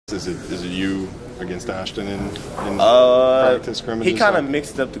Is it you against Ashton in practice scrimmages? He kind of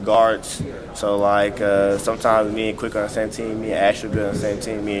mixed up the guards. So like sometimes me and Quick on the same team, me and Ashton will be on the same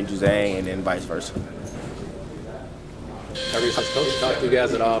team, me and Juzang, and then vice versa. Tyrese, has Coach talked to you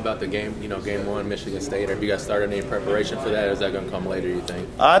guys at all about the game, game one, Michigan State? Or have you guys started any preparation for that, or is that going to come later, you think?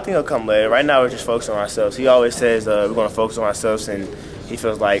 I think it'll come later. Right now we're just focusing on ourselves. He always says we're going to focus on ourselves, and he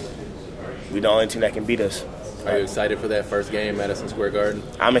feels like we're the only team that can beat us. Are you excited for that first game, Madison Square Garden?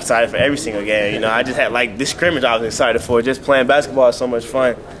 I'm excited for every single game. I just had like this scrimmage I was excited for. Just playing basketball is so much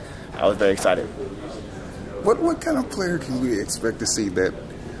fun. I was very excited. What kind of player can we expect to see that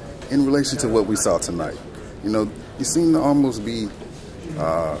in relation to what we saw tonight? You seem to almost be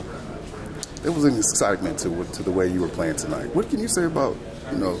there was an excitement to the way you were playing tonight. What can you say about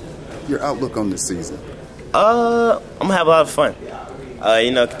your outlook on this season? I'm gonna have a lot of fun.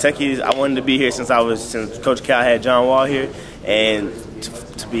 Kentucky, I wanted to be here since Coach Cal had John Wall here, and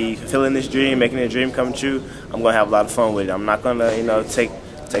to be fulfilling this dream, making a dream come true, I'm gonna have a lot of fun with it. I'm not gonna, take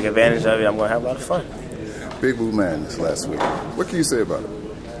advantage of it. I'm gonna have a lot of fun. Big Blue Madness last week. What can you say about it?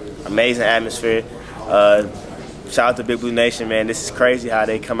 Amazing atmosphere. Shout out to Big Blue Nation, man. This is crazy how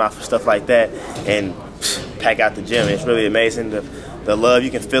they come out for stuff like that and pack out the gym. It's really amazing. The love, you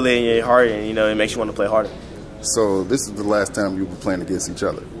can feel it in your heart, and it makes you want to play harder. So this is the last time you were playing against each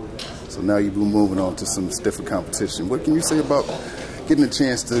other. So now you've been moving on to some different competition. What can you say about getting a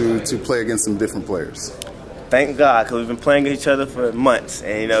chance to play against some different players? Thank God, because we've been playing against each other for months,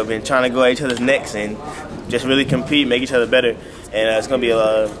 and been trying to go at each other's necks and just really compete, make each other better. And it's going to be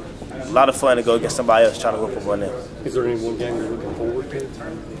a lot of fun to go against somebody else trying to whoop up on them. Is there any one game you're looking forward to?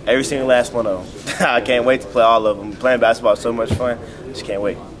 Every single last one of them. I can't wait to play all of them. Playing basketball is so much fun. Just can't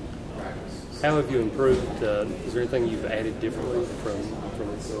wait. How have you improved? Is there anything you've added differently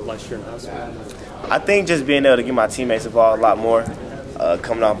from last year in high school? I think just being able to get my teammates involved a lot more,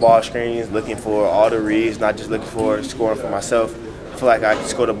 coming off ball screens, looking for all the reads, not just looking for scoring for myself. I feel like I can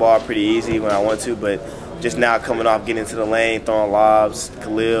score the ball pretty easy when I want to, but just now coming off, getting into the lane, throwing lobs,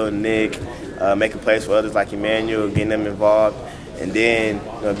 Khalil, Nick, making plays for others like Emmanuel, getting them involved, and then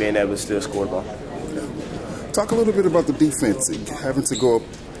being able to still score the ball. Talk a little bit about the defense, having to go up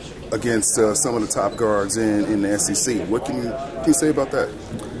against some of the top guards in the SEC. What can you say about that,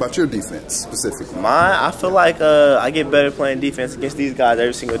 about your defense specifically? I feel like I get better playing defense against these guys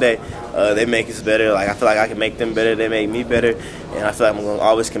every single day. They make us better. Like I feel like I can make them better. They make me better, and I feel like I'm going to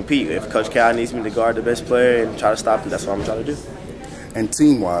always compete. If Coach Cal needs me to guard the best player and try to stop him, that's what I'm trying to do. And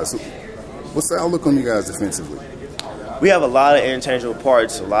team-wise, what's the outlook on you guys defensively? We have a lot of interchangeable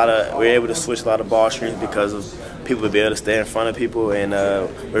parts. We're able to switch a lot of ball screens because of people to be able to stay in front of people, and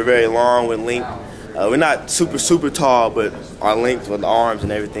we're very long with length. We're not super tall, but our length with the arms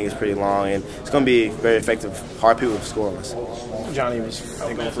and everything is pretty long, and it's going to be very effective. Hard people to score on us. Johnny was, I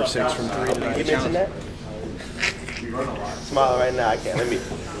think, 0 for 6 from 3 tonight. You mentioned that? Smiling right now. I can't. Let me.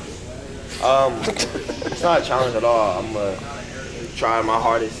 It's not a challenge at all. I'm trying my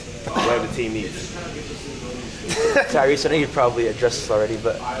hardest, whatever the team needs. Tyrese, I know you've probably addressed this already,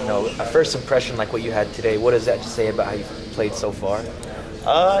 but a first impression like what you had today, what does that say about how you've played so far?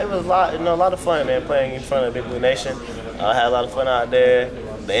 It was a lot of fun, man, playing in front of Big Blue Nation. I had a lot of fun out there.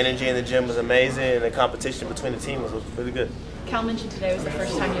 The energy in the gym was amazing, and the competition between the teams was really good. Cal mentioned today was the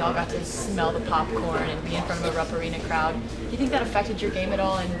first time you all got to smell the popcorn and be in front of a Rupp Arena crowd. Do you think that affected your game at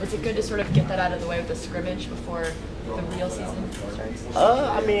all, and was it good to sort of get that out of the way with the scrimmage before the real season starts?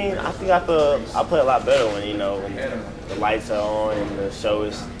 I mean, I think I play a lot better when when the lights are on and the show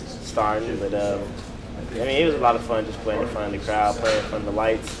is starting. But I mean, it was a lot of fun just playing in front of the crowd, playing in front of the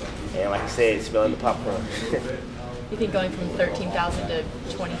lights, and like I said, smelling the popcorn. You think going from 13,000 to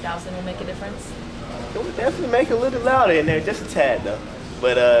 20,000 will make a difference? It would definitely make it a little louder in there, just a tad though.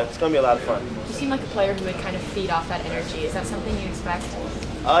 But it's going to be a lot of fun. You seem like a player who would kind of feed off that energy. Is that something you expect?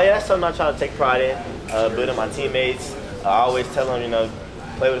 Yeah, that's something I try to take pride in, building my teammates. I always tell them,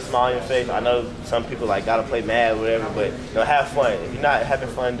 play with a smile on your face. I know some people gotta play mad or whatever, but have fun. If you're not having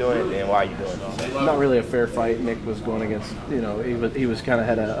fun doing it, then why are you doing it? Not really a fair fight. Nick was going against, he was kind of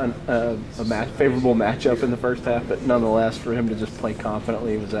had a favorable matchup in the first half, but nonetheless, for him to just play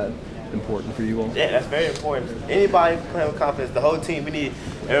confidently, was that important for you all? Yeah, that's very important. Anybody playing with confidence, the whole team, we need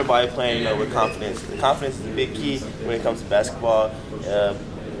everybody playing with confidence. Confidence is a big key when it comes to basketball.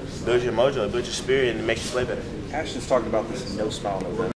 Build your mojo, build your spirit, and it makes you play better. Ash just talked about this no smile November.